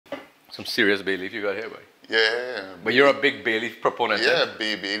Some serious bay leaf you got here, boy. Yeah. But you're a big bay leaf proponent. Yeah,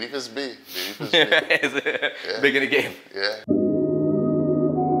 bay leaf is bay. Bay leaf is bay. Is it big in the game? Yeah.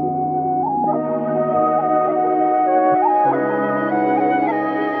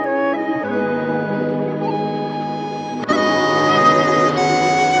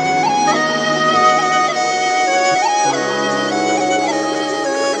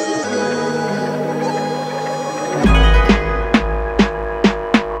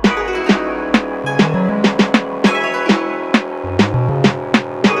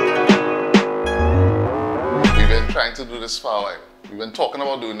 To do this for a while. We've been talking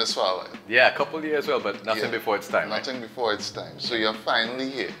about doing this for a while. Yeah, a couple of years well, but nothing before it's time. Nothing before it's time. So you're finally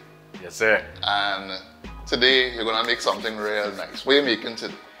here. Yes, sir. And today you're gonna make something real nice. What are you making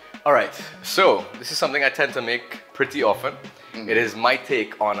today? All right. So this is something I tend to make pretty often. It is my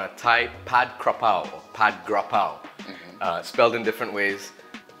take on a Thai Pad Kra Pao or Pad Kra Pao, spelled in different ways.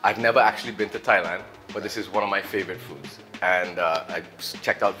 I've never actually been to Thailand, but this is one of my favorite foods. And I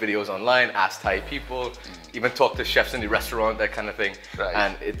checked out videos online, asked Thai people, even talked to chefs in the restaurant, that kind of thing. Right.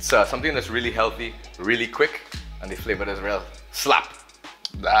 And it's something that's really healthy, really quick, and the flavor is real slap.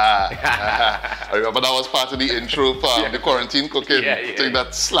 I remember that was part of the intro for the quarantine cooking thing,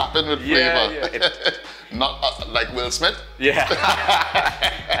 that slapping with flavor. Not like Will Smith. Yeah,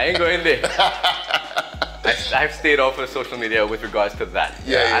 I ain't going there. I've stayed off of social media with regards to that.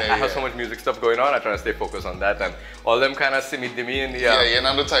 I have so much music stuff going on. I try to stay focused on that, and all them kind of simmy-dimmy in the... you're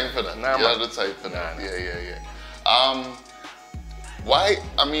not the time for that. Nah, you're not the time for that. Why?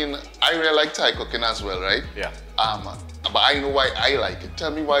 I mean, I really like Thai cooking as well, right? Yeah. But I know why I like it.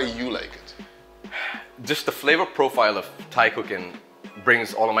 Tell me why you like it. Just the flavor profile of Thai cooking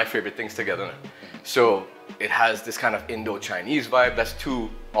brings all of my favorite things together. So it has this kind of Indo-Chinese vibe. That's two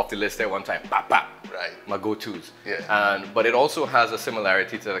off the list at one time. Bap, bap. Right. My go-tos. Yeah. But it also has a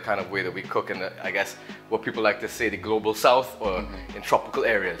similarity to the kind of way that we cook in the, I guess, what people like to say, the global south, or in tropical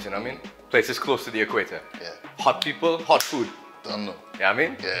areas, you know what I mean? Places close to the equator. Yeah. Hot people, hot food. Don't know. You know what I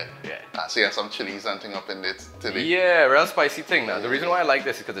mean? Yeah. I see some chilies and thing up in it today. Yeah, real spicy thing now. The reason why I like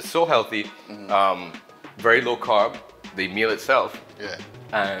this is because it's so healthy, very low carb, the meal itself. Yeah.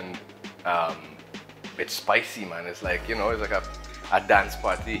 And it's spicy, man. It's like, you know, it's like a dance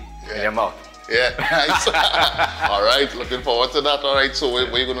party in your mouth. Yeah, nice. All right, looking forward to that. All right, so what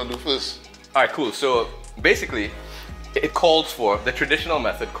are you gonna do first? All right, cool. So basically, it calls for, the traditional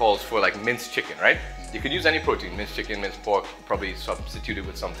method calls for like minced chicken, right? You could use any protein, minced chicken, minced pork, probably substitute it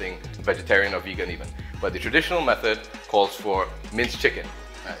with something vegetarian or vegan even. But the traditional method calls for minced chicken.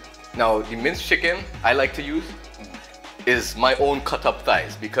 Right. Now, the minced chicken I like to use is my own cut up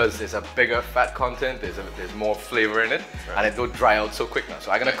thighs, because there's a bigger fat content, there's more flavor in it, and it don't dry out so quick now. So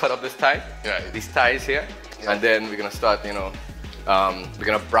I'm gonna cut up this thigh, these thighs here, and then we're gonna start, you know, we're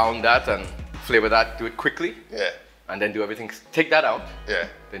gonna brown that and flavor that, do it quickly, and then do everything, take that out,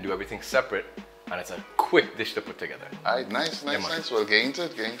 then do everything separate, and it's a quick dish to put together. All right, nice. Well, get into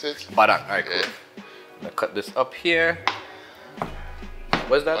it. Badang, all right, cool. I'm gonna cut this up here.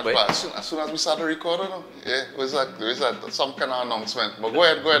 What's that, boy? As soon as we started recording, was that some kind of announcement? But go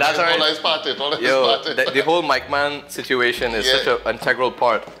ahead. That's all right. All is parted. The whole mic man situation is such an integral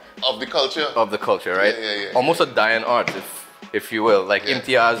part of the culture. Right? Almost a dying art, if you will. Like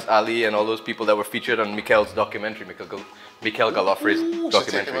Imtiaz Ali and all those people that were featured on Mikhail's documentary, Mikhail Galofrey's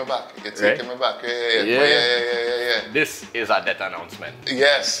documentary. You're taking me back. Yeah. This is a death announcement.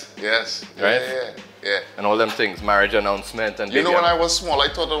 Yes. Right? Yeah. And all them things, marriage announcement and... You know, when I was small, I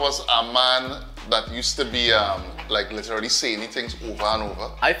thought it was a man that used to be like literally saying things over and over.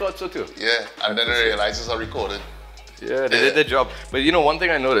 I thought so too. Yeah, and then I realized it's a recorded. Yeah, they did their job. But you know, one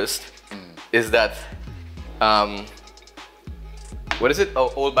thing I noticed is that, what is it?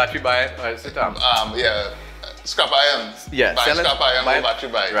 Oh, old battery buy it? Or is it, scrap iron. Yeah, buying scrap iron, old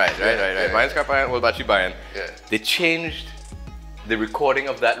battery buy it. Right. Buying scrap iron, old battery buy it. Yeah. They changed the recording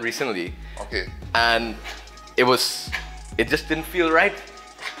of that recently. Okay. And it just didn't feel right.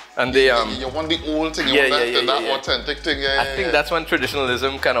 And they you want the old thing, you want that authentic thing. I think that's when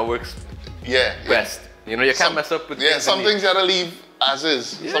traditionalism kind of works best. You know, you can't mess up with things. Some things you gotta leave as is.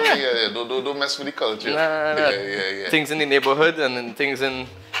 Something don't mess with the culture. Nah. Things in the neighborhood and then things in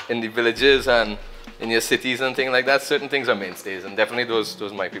the villages and in your cities and things like that. Certain things are mainstays, and definitely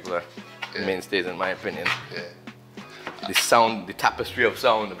those my people are mainstays in my opinion. The sound, the tapestry of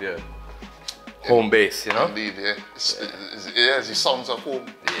sound of your home base, you know? Indeed, it's the sounds of home.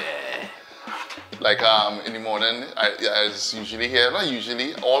 Yeah. Like in the morning, I usually here, not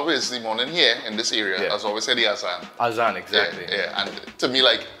usually, always the morning here in this area, I always hear the Azan. Azan, exactly. And to me,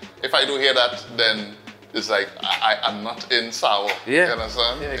 like, if I do hear that, then it's like I'm not in sour. Yeah. You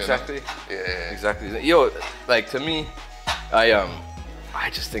understand? Yeah, exactly. You know? Yeah. Exactly. Yo, like to me, I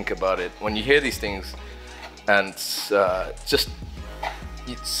just think about it when you hear these things, and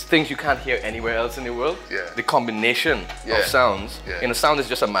it's things you can't hear anywhere else in the world. Yeah. The combination of sounds. Yeah. You know, sound is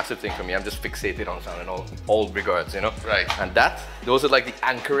just a massive thing for me. I'm just fixated on sound in all regards, you know? Right. And those are like the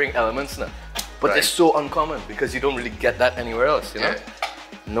anchoring elements now. But Right. they're so uncommon because you don't really get that anywhere else, you know?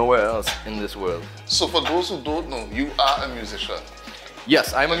 Nowhere else in this world. So for those who don't know, you are a musician.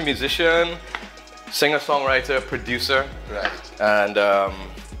 Yes, I'm a musician, singer-songwriter, producer. Right. And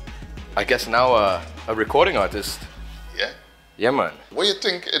I guess now a recording artist. Yeah. Yeah, man. What do you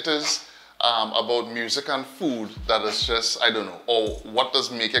think it is about music and food that is just, I don't know, or what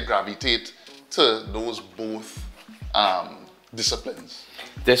does make you gravitate to those both disciplines?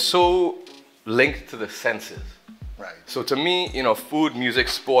 They're so linked to the senses. Right. So to me, you know, food, music,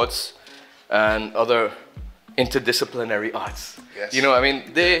 sports, and other interdisciplinary arts. Yes. You know, I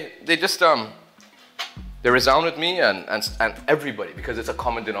mean, they just they resound with me and everybody because it's a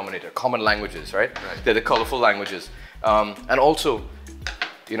common denominator, common languages, right? They're the colorful languages. And also,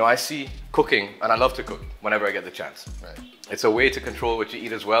 you know, I see cooking, and I love to cook whenever I get the chance. Right. It's a way to control what you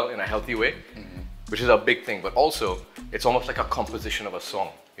eat as well in a healthy way, which is a big thing. But also, it's almost like a composition of a song.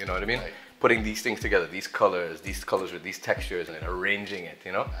 You know what I mean? Right. Putting these things together, these colors with these textures, and then arranging it.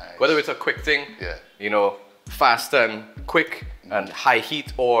 You know, Nice. whether it's a quick thing, Yeah. you know, fast and quick and high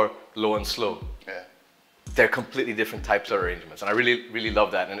heat, or low and slow. Yeah. They're completely different types of arrangements, and I really, really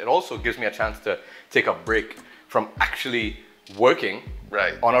love that. And it also gives me a chance to take a break from actually working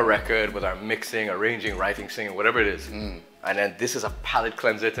Right. on a record with our mixing, arranging, writing, singing, whatever it is. And then this is a palate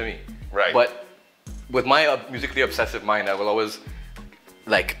cleanser to me. Right. But with my musically obsessive mind, I will always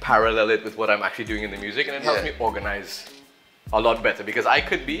like parallel it with what I'm actually doing in the music, and it helps me organize a lot better because I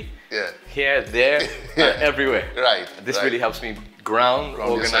could be here, there, and everywhere. Right. This right. really helps me ground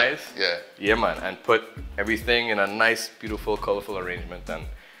organize. Yourself. Yeah, man, and put everything in a nice, beautiful, colorful arrangement, and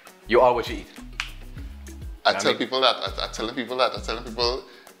you are what you eat. I tell people that. I tell people,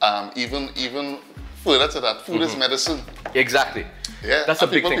 even further to that, food is medicine. Exactly. Yeah, that's a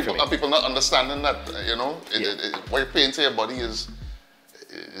big thing for me. And people not understanding that, you know, what you're paying to your body is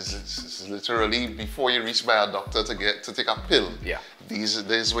literally before you reach by a doctor to take a pill. Yeah.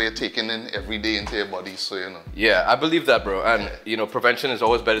 These where you're taking in every day into your body, so you know. Yeah, I believe that, bro. And you know, prevention is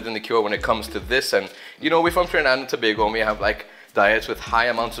always better than the cure when it comes to this. And you know, we're from Trinidad and Tobago, and we have like diets with high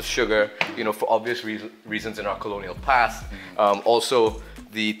amounts of sugar, you know, for obvious reasons in our colonial past. Also,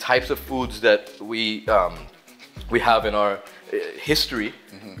 the types of foods that we have in our history,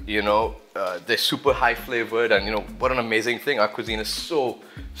 you know, they're super high flavored, and you know, what an amazing thing. Our cuisine is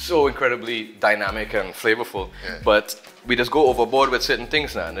so incredibly dynamic and flavorful, but we just go overboard with certain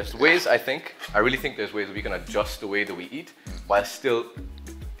things now. And there's ways, I really think there's ways we can adjust the way that we eat while still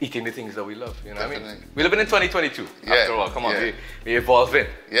eating the things that we love, you know what I mean? We're living in 2022, after all, come on, we evolving.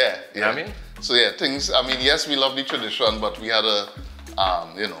 Yeah, you know what I mean? So yeah, things, I mean, yes, we love the tradition, but we had to,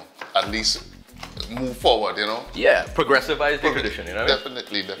 you know, at least move forward, you know? Yeah, progressivize the tradition, you know what I mean?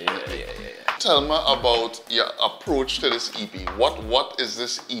 Definitely. Yeah. Tell me about your approach to this EP. What is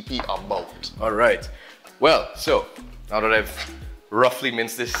this EP about? All right. Well, so now that I've roughly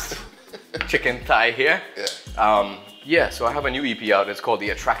minced this chicken thigh here, so I have a new EP out. It's called the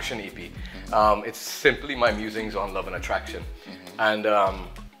Attraction EP. It's simply my musings on love and attraction, and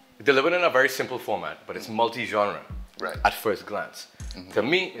delivered in a very simple format, but it's multi-genre at first glance. To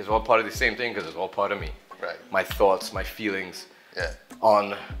me, it's all part of the same thing because it's all part of me. Right. My thoughts, my feelings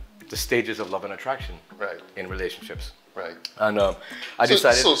on the stages of love and attraction in relationships. Right. And I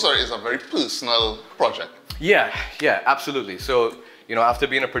decided... So sorry, it's a very personal project. Yeah, absolutely. So, you know, after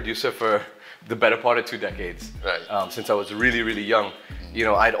being a producer for the better part of 2 decades, since I was really, really young, you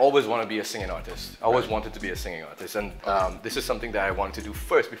know, I'd always want to be a singing artist. I always wanted to be a singing artist. And this is something that I wanted to do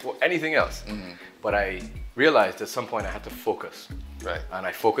first before anything else. But I realized at some point I had to focus. And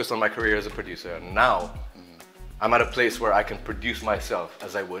I focused on my career as a producer. And now I'm at a place where I can produce myself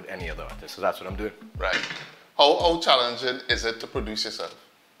as I would any other artist. So that's what I'm doing. Right. How challenging is it to produce yourself?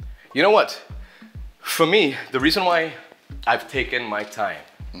 You know what? For me, the reason why I've taken my time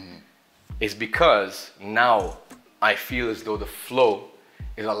is because now I feel as though the flow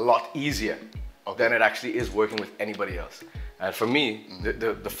is a lot easier than it actually is working with anybody else. And for me,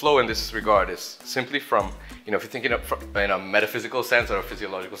 the flow in this regard is simply from, you know, if you're thinking of in a metaphysical sense or a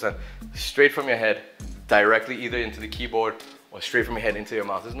physiological sense, straight from your head, directly either into the keyboard or straight from your head into your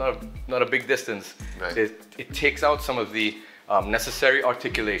mouth. It's not a big distance. It takes out some of the necessary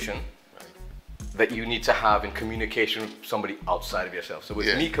articulation that you need to have in communication with somebody outside of yourself. So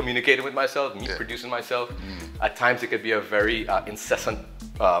with me communicating with myself, me producing myself, at times it could be a very incessant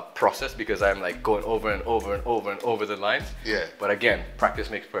process because I'm like going over and over and over and over the lines. Yeah. But again, practice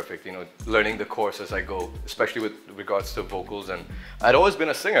makes perfect. You know, learning the course as I go, especially with regards to vocals. And I'd always been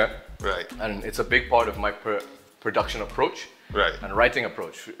a singer. Right. And it's a big part of my production approach. Right. And writing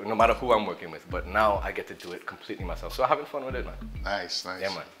approach, no matter who I'm working with. But now I get to do it completely myself. So I'm having fun with it, man. Nice, nice. Yeah,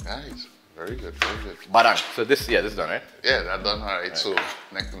 man. Nice. Very good, very good. Badang. So this is done, right? Yeah, that's done. All right. So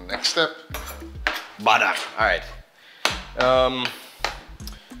next step. Badang. All right.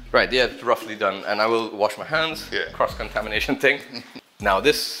 Right, yeah, it's roughly done. And I will wash my hands. Yeah. Cross-contamination thing. Now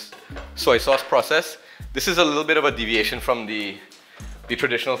this soy sauce process, this is a little bit of a deviation from the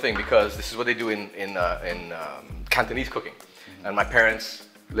traditional thing because this is what they do in Cantonese cooking. And my parents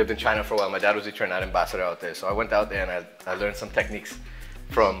lived in China for a while. My dad was the Trinidad ambassador out there. So I went out there and I learned some techniques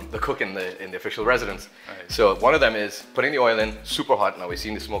from the cook in the official residence. Right. So one of them is putting the oil in, super hot. Now we're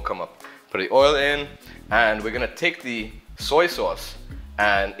seeing the smoke come up. Put the oil in, and we're gonna take the soy sauce,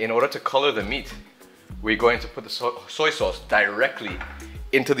 and in order to color the meat, we're going to put the soy sauce directly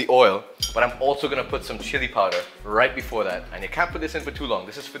into the oil, but I'm also gonna put some chili powder right before that. And you can't put this in for too long.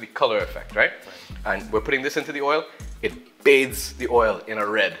 This is for the color effect, right? And we're putting this into the oil. It bathes the oil in a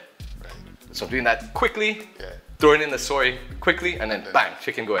red. Right. So doing that quickly, throwing in the soy quickly, and then bang,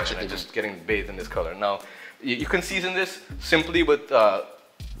 chicken going in and just getting bathed in this color. Now, you can season this simply with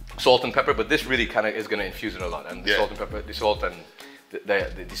salt and pepper, but this really kind of is going to infuse it a lot. And the salt and pepper, the salt and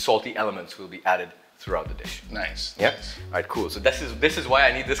the salty elements will be added throughout the dish. Nice. Yeah. Nice. All right, cool. So this is why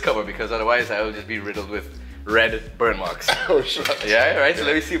I need this cover, because otherwise I will just be riddled with red burn marks. Oh, sure. Yeah, right. So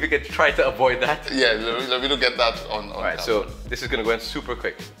let me see if we can try to avoid that. Yeah, let me get that on. All right. So this is gonna go in super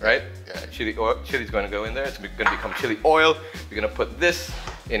quick, right? Yeah. Chili oil. Chili's gonna go in there. It's gonna become chili oil. We're gonna put this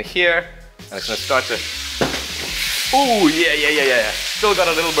in here, and it's gonna start to. Ooh, yeah. Still got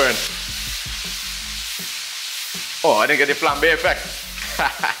a little burn. Oh, I didn't get the flambe effect.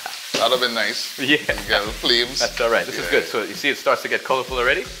 That'd have been nice. Yeah. You get the flames. That's all right. This is good. So you see, it starts to get colorful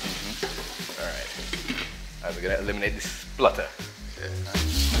already. All right. We're gonna eliminate this splutter. Yeah,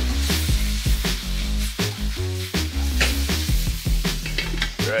 nice.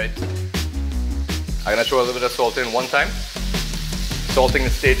 Right. I'm gonna throw a little bit of salt in one time. Salting in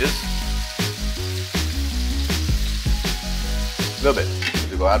stages. A little bit.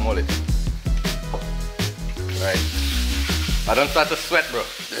 You go add more later. Right. I don't start to sweat, bro.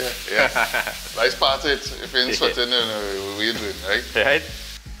 Yeah. Nice part it. If you ain't sweating, you know what you're doing, right? Right.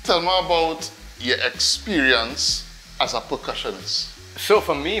 Tell me about your experience as a percussionist. So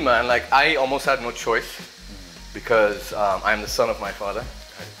for me, man, like I almost had no choice because I'm the son of my father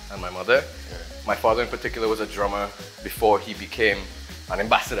and my mother. Yeah. My father in particular was a drummer before he became an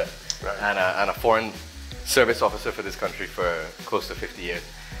ambassador and a foreign service officer for this country for close to 50 years.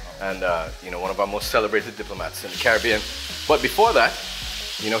 And you know, one of our most celebrated diplomats in the Caribbean. But before that,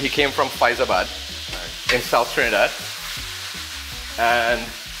 you know, he came from Faizabad in South Trinidad. And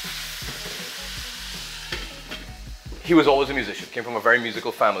he was always a musician, came from a very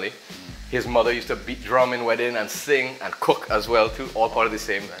musical family. His mother used to beat drum in wedding and sing and cook as well too, all part of the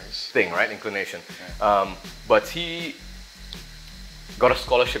same thing, right? Inclination. Yeah. But he got a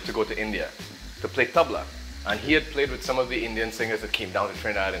scholarship to go to India to play tabla. And he had played with some of the Indian singers that came down to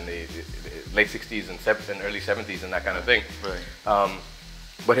Trinidad in the late 60s and early 70s and that kind of thing. Right.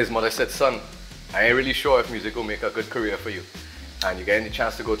 But his mother said, son, I ain't really sure if music will make a good career for you. And you're getting the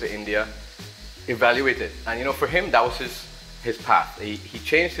chance to go to India, evaluate it. And you know, for him, that was his path. He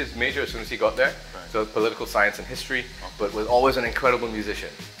changed his major as soon as he got there. So political science and history, but was always an incredible musician.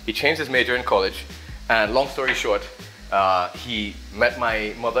 He changed his major in college, and long story short, he met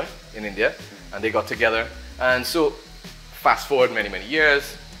my mother in India, and they got together. And so, fast forward many, many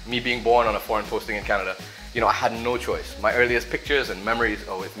years, me being born on a foreign posting in Canada, you know, I had no choice. My earliest pictures and memories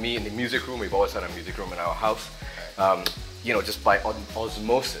are with me in the music room. We've always had a music room in our house. You know, just by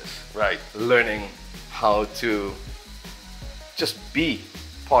osmosis, learning how to just be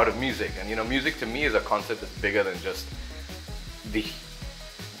part of music. And you know, music to me is a concept that's bigger than just the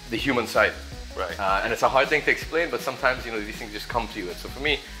human side. Right. And it's a hard thing to explain, but sometimes, you know, these things just come to you. And so for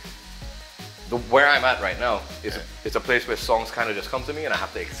me, where I'm at right now is it's a place where songs kind of just come to me, and I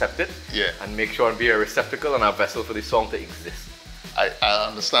have to accept it and make sure and be a receptacle and a vessel for the song to exist. I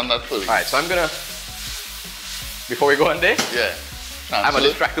understand that fully. All right, so I'm gonna, before we go on there, I'm a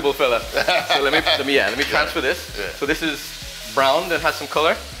distractible fella. So let me transfer this. Yeah. So this is brown that has some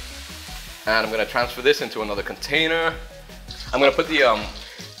color, and I'm gonna transfer this into another container. I'm gonna put the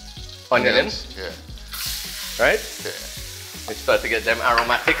onion in. Yeah. Right? Yeah. Let's start to get them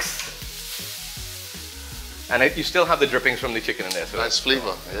aromatics. And you still have the drippings from the chicken in there. So nice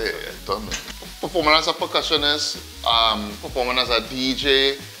flavor. Yeah. Done. Performing as a percussionist, performing as a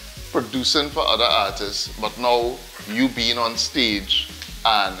DJ, producing for other artists, but now you being on stage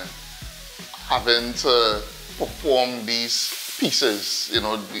and having to perform these pieces, you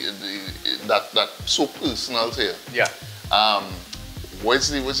know, that so personal to you. Yeah. What's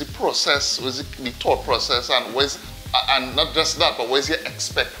the process? What's the thought process? And not just that, but what's your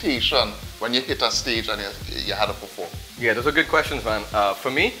expectation when you hit a stage and you had to perform? Yeah, those are good questions, man.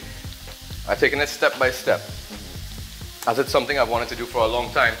 For me, I've taken it step by step. As it's something I've wanted to do for a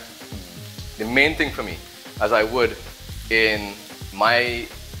long time. The main thing for me, as I would in my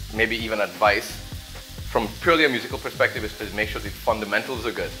maybe even advice, from purely a musical perspective, is to make sure the fundamentals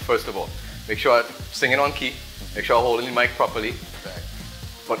are good. First of all, make sure I'm singing on key, make sure I'm holding the mic properly,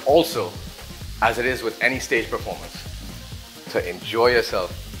 but also, as it is with any stage performance, to enjoy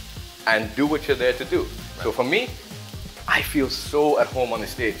yourself and do what you're there to do. So for me, I feel so at home on the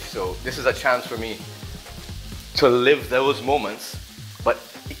stage. So this is a chance for me to live those moments, but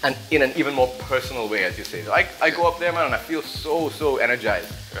in an even more personal way, as you say. So I go up there, man, and I feel so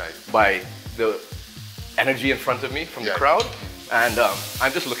energized by the energy in front of me from the crowd. And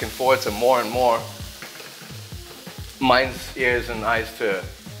I'm just looking forward to more and more minds, ears, and eyes to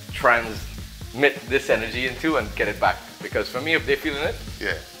transmit this energy into and get it back. Because for me, if they're feeling it,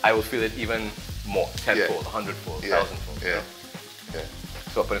 I will feel it even more, tenfold, hundredfold, thousandfold. Yeah.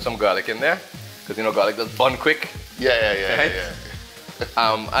 So putting some garlic in there, because you know garlic does burn quick. Yeah.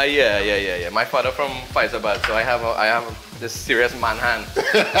 My father from Faizabad, so I have this serious man hand.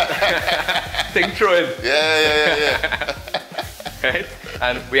 Thing throwing. Yeah. Right?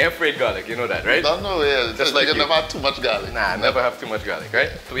 And we have frayed garlic, you know that, right? Don't know, yeah. Just like you never have too much garlic. Nah, never have too much garlic,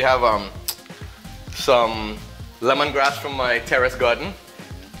 right? So we have some lemongrass from my terrace garden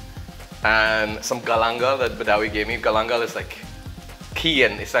and some galangal that Badawi gave me. Galangal is like key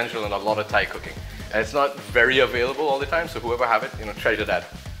and essential in a lot of Thai cooking. And it's not very available all the time, so whoever have it, you know, treasure that,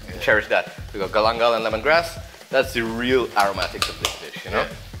 cherish that. We got galangal and lemongrass. That's the real aromatics of this dish, you know?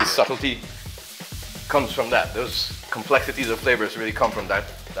 The subtlety comes from that. Those complexities of flavors really come from that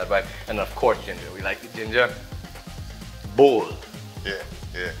vibe. And of course, ginger. We like the ginger bold. Yeah.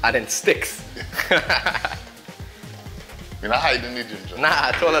 And then sticks. You're not hiding the ginger. Nah,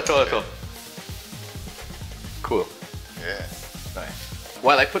 at all. Cool. Yeah. Nice.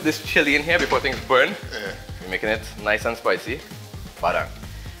 While I put this chili in here before things burn, we're making it nice and spicy. Badang.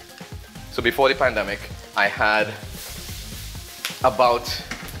 So before the pandemic, I had about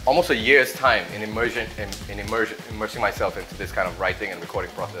almost a year's time in immersing myself into this kind of writing and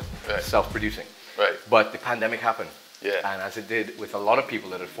recording process, self-producing. Right. But the pandemic happened. Yeah. And as it did with a lot of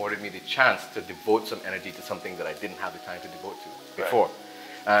people, it afforded me the chance to devote some energy to something that I didn't have the time to devote to before.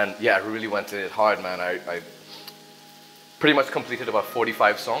 And yeah, I really went at it hard, man. I pretty much completed about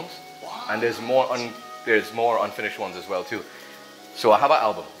 45 songs. Wow. And there's more unfinished ones as well too. So I have an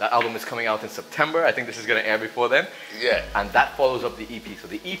album. That album is coming out in September. I think this is going to air before then. Yeah. And that follows up the EP. So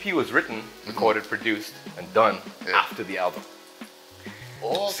the EP was written, recorded, produced, and done after the album.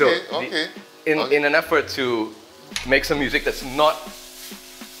 Oh, okay, so in an effort to make some music that's not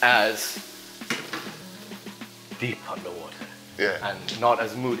as deep underwater. And not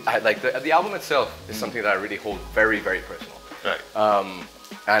as moody. Like the album itself is something that I really hold very, very personal. Right.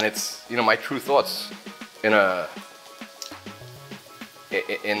 And it's, you know, my true thoughts in an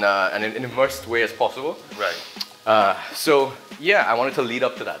immersed way as possible. Right. So yeah, I wanted to lead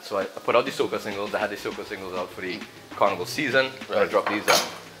up to that. So I put out the soca singles. I had the soca singles out for the carnival season. I'm gonna drop these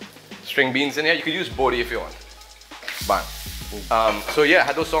string beans in here. You could use Bodhi if you want. Bang. So yeah, I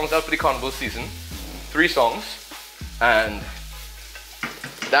had those songs out for the carnival season. 3 songs. And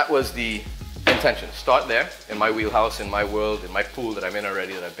that was the intention. Start there, in my wheelhouse, in my world, in my pool that I'm in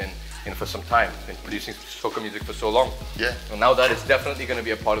already, that I've been in for some time. Been producing soca music for so long. Yeah. So now that is definitely going to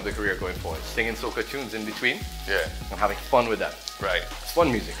be a part of the career going forward. Singing soca tunes in between. Yeah. And having fun with that. Right. It's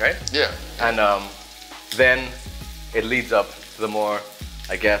fun music, right? Yeah. And then it leads up to the more,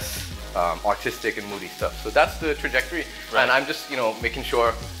 I guess, artistic and moody stuff. So that's the trajectory. Right. And I'm just, you know, making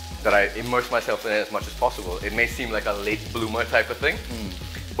sure that I immerse myself in it as much as possible. It may seem like a late bloomer type of thing,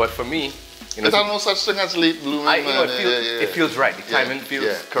 but for me, you know, there's no such thing as late bloomer. It feels right. The timing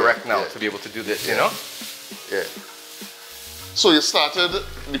feels correct now to be able to do this. You know. Yeah. So you started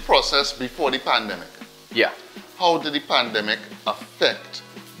the process before the pandemic. Yeah. How did the pandemic affect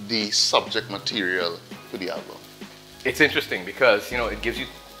the subject material for the album? It's interesting because, you know, it gives you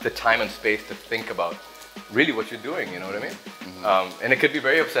the time and space to think about really what you're doing, you know what I mean? And it could be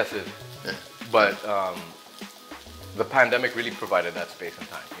very obsessive, but the pandemic really provided that space and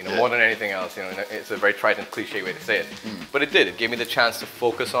time. You know, more than anything else. You know, it's a very trite and cliche way to say it, but it did. It gave me the chance to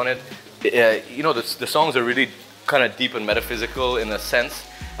focus on it. You know, the songs are really kind of deep and metaphysical in a sense.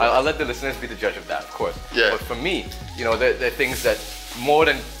 I'll let the listeners be the judge of that, of course. Yeah. But for me, you know, they're things that more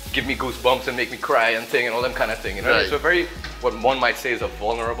than give me goosebumps and make me cry and thing and all them kind of thing. You know, Right. it's a very, what one might say is a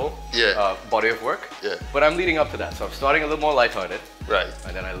vulnerable body of work. Yeah. But I'm leading up to that, so I'm starting a little more lighthearted. Right.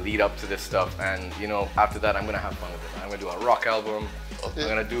 And then I lead up to this stuff, and you know, after that, I'm gonna have fun with it. I'm gonna do a rock album. Okay. I'm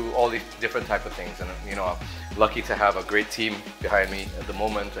gonna do all these different type of things, and you know, I'm lucky to have a great team behind me at the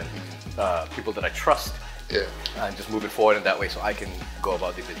moment, and people that I trust. Yeah. And just move it forward in that way, so I can go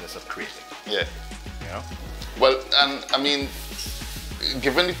about the business of creating. Yeah. You know. Well, and I mean,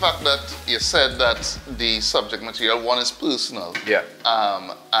 given the fact that you said that the subject material, one is personal, Yeah.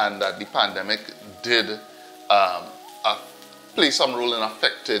 and that the pandemic did play some role in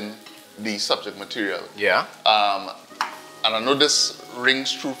affecting the subject material. Yeah. And I know this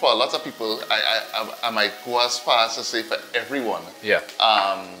rings true for a lot of people. I might go as far as to say for everyone. Yeah.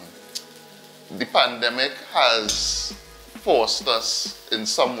 The pandemic has forced us in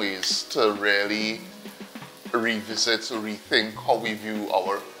some ways to really revisit, rethink how we view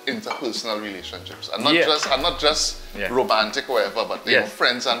our interpersonal relationships, and not just romantic or whatever, but you know,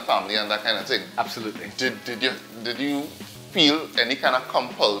 friends and family and that kind of thing. Absolutely. Did you feel any kind of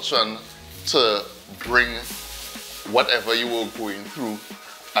compulsion to bring whatever you were going through,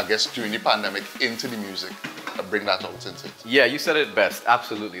 I guess, during the pandemic into the music, and bring that out into it? Yeah, you said it best.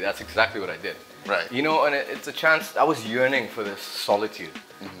 Absolutely. That's exactly what I did. Right. You know, and it's a chance. I was yearning for this solitude.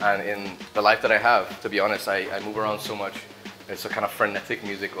 And in the life that I have, to be honest, I move around so much. It's a kind of frenetic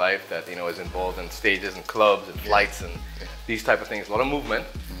music life that, you know, is involved in stages and clubs and flights and these type of things. A lot of movement.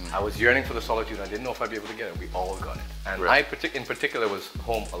 I was yearning for the solitude. I didn't know if I'd be able to get it. We all got it. And I, in particular, was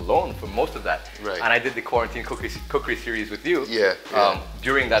home alone for most of that. Right. And I did the quarantine cookery series with you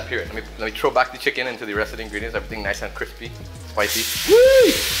during that period. Let me throw back the chicken into the rest of the ingredients. Everything nice and crispy, spicy.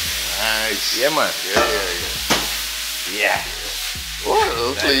 Woo! Nice. Yeah, man. Yeah. Oh,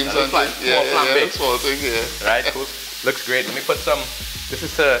 little flames and Right, cool. Looks great. Let me put some, this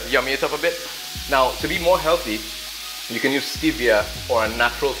is to yummy it up a bit. Now, to be more healthy, you can use stevia or a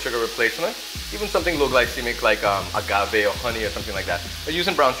natural sugar replacement. Even something low glycemic like agave or honey or something like that. But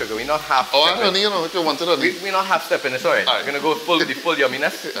using brown sugar, we're not half and honey, you know, if you wanted honey. We're not half stepping, it's alright. We're gonna go the full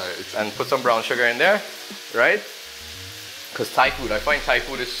yumminess and put some brown sugar in there, right? Because Thai food, I find Thai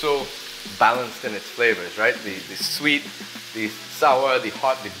food is so balanced in its flavors, right? The sweet, the sour, the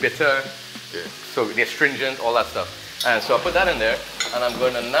hot, the bitter, so the astringent, all that stuff. And so I put that in there, and I'm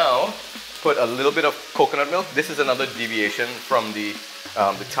going to now put a little bit of coconut milk. This is another deviation from the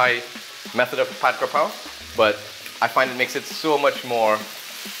Thai method of Pad Kra Pao, but I find it makes it so much more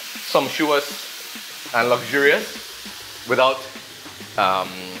sumptuous and luxurious without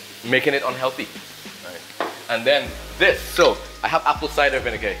making it unhealthy. Right. And then this, so I have apple cider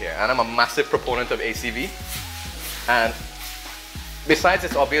vinegar here, and I'm a massive proponent of ACV. And besides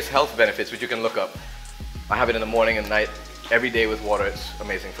its obvious health benefits, which you can look up, I have it in the morning and night, every day with water. It's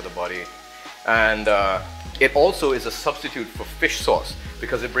amazing for the body. And it also is a substitute for fish sauce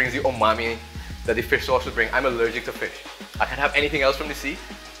because it brings the umami that the fish sauce would bring. I'm allergic to fish. I can have anything else from the sea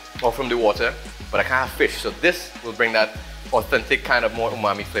or from the water, but I can't have fish. So this will bring that authentic kind of more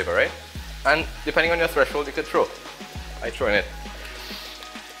umami flavor, right? And depending on your threshold, you could throw. I throw in it.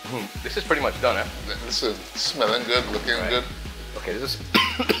 This is pretty much done, eh? Listen, smelling good, looking good. Okay, this is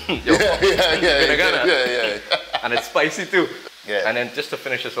yeah. And it's spicy too. Yeah. And then just to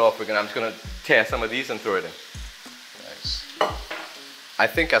finish this off, I'm just gonna tear some of these and throw it in. Nice. I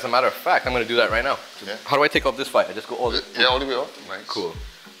think, as a matter of fact, I'm gonna do that right now. Yeah. How do I take off this fight? I just go all the all the way off. Nice. Cool.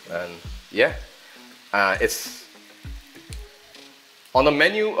 And yeah, it's on the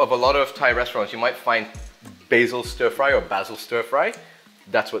menu of a lot of Thai restaurants. You might find basil stir fry or basil stir fry.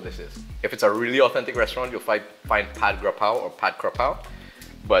 That's what this is. If it's a really authentic restaurant, you'll find Pad Kra Pao or Pad Kra Pao,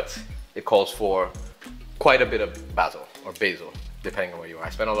 but it calls for quite a bit of basil or basil, depending on where you are. I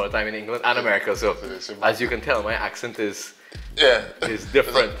spend a lot of time in England and America, so as you can tell, my accent is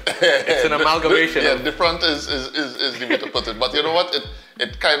different. It's an amalgamation. Yeah, different is the way to put it. But you know what?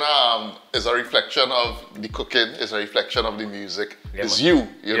 It kind of is a reflection of the cooking. It's a reflection of the music. Yeah, it's you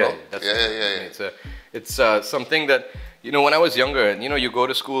know. It's something that, you know, when I was younger, you know, you go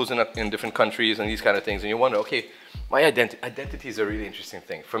to schools in different countries and these kind of things, and you wonder, okay, my identity is a really interesting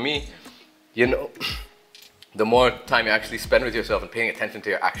thing. For me, you know, the more time you actually spend with yourself and paying attention to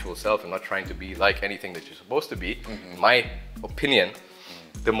your actual self and not trying to be like anything that you're supposed to be, in my opinion,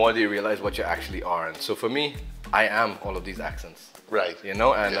 the more you realize what you actually are. And so for me, I am all of these accents. Right. You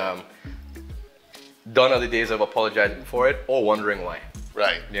know, and Done are the days of apologizing for it or wondering why.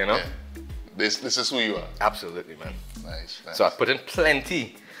 Right. You know? Yeah. This is who you are. Absolutely, man. Nice. So I put in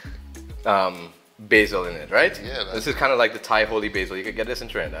plenty basil in it, right? Yeah. This is kind of like the Thai holy basil. You could get this in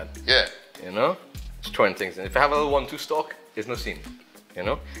Trinidad. Yeah. You know? Just throwing things in. If I have a little 1-2 stock, it's no scene. You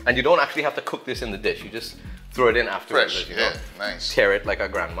know? And you don't actually have to cook this in the dish. You just throw it in afterwards. Fresh. You Yeah. know? Nice. Tear it like a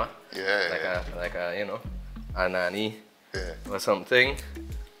grandma. Yeah. Like a you know, a nanny. Yeah. Or something.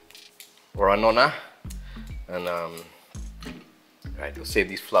 Or a nonna. And right, we'll save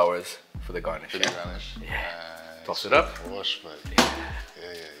these flowers for the garnish. For the garnish. Yeah. Nice. Toss it up. Wash, but yeah.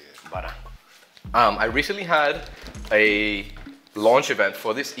 But I recently had a launch event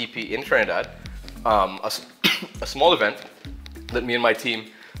for this EP in Trinidad. A small event that me and my team,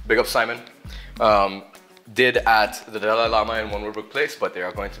 big up Simon, did at the Dalai Lama in One Woodbrook Place, but there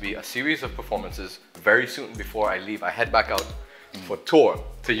are going to be a series of performances very soon before I leave. I head back out for tour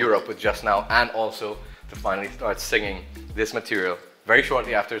to Europe with Just Now, and also to finally start singing this material very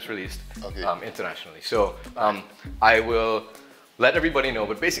shortly after it's released internationally. So I will let everybody know,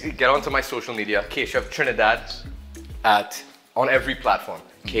 but basically get onto my social media, Keshav Trinidad, on every platform,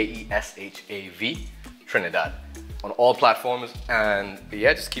 Keshav Trinidad, on all platforms. And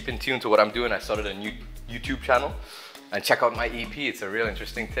yeah, just keep in tune to what I'm doing. I started a new YouTube channel, and check out my EP. It's a real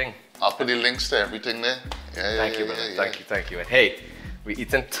interesting thing. I'll put the links to everything there. Thank you, brother. Thank you. And hey, we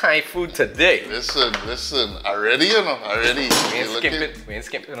eating Thai food today. Listen. Already, you know, already. We ain't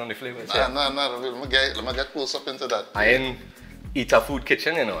skimping on the flavors. Nah. Let me get close up into that. I in eatahfood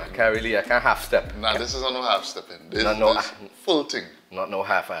kitchen, you know. I can't half step. Nah, this is no half stepping. This is full thing. Not no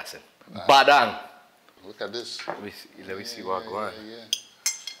half assing. Nah. Badang. Look at this. Let me see what going on.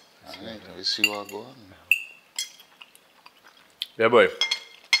 Alright, let me see what going on. Yeah, boy.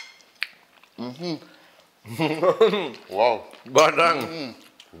 Wow. Badang.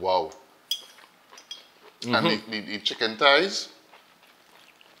 Wow. And the chicken thighs,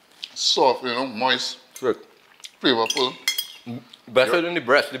 soft, you know, moist, flavorful. Better than the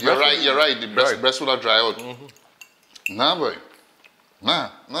breast. You're right. The breast would have dry out. Nah, boy. Nah.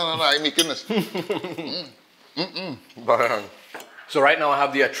 I'm making this. So right now I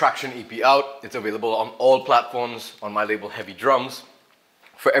have the Attraction EP out. It's available on all platforms on my label Heavy Drums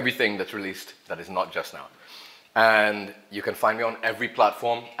for everything that's released that is not Just Now. And you can find me on every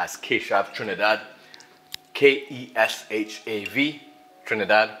platform as Keshav Trinidad, Keshav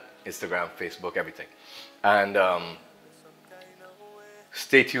Trinidad, Instagram, Facebook, everything. And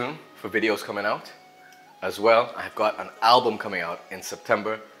stay tuned for videos coming out as well. I've got an album coming out in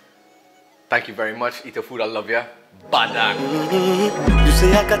September. Thank you very much. eatahfood, I love ya. Badang. You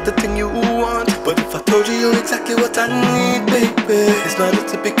say I got the thing you want, but if I told you exactly what I need, baby, it's not a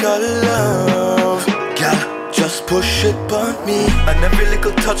typical love. Girl, just push it on me, and every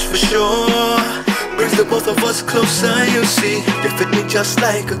little touch for sure brings the both of us closer. You see, you fit me just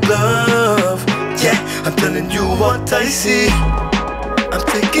like a glove. Yeah, I'm telling you what I see. I'm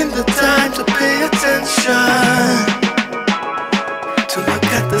taking the time to pay attention, to look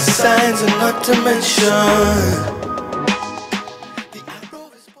at the signs and not to mention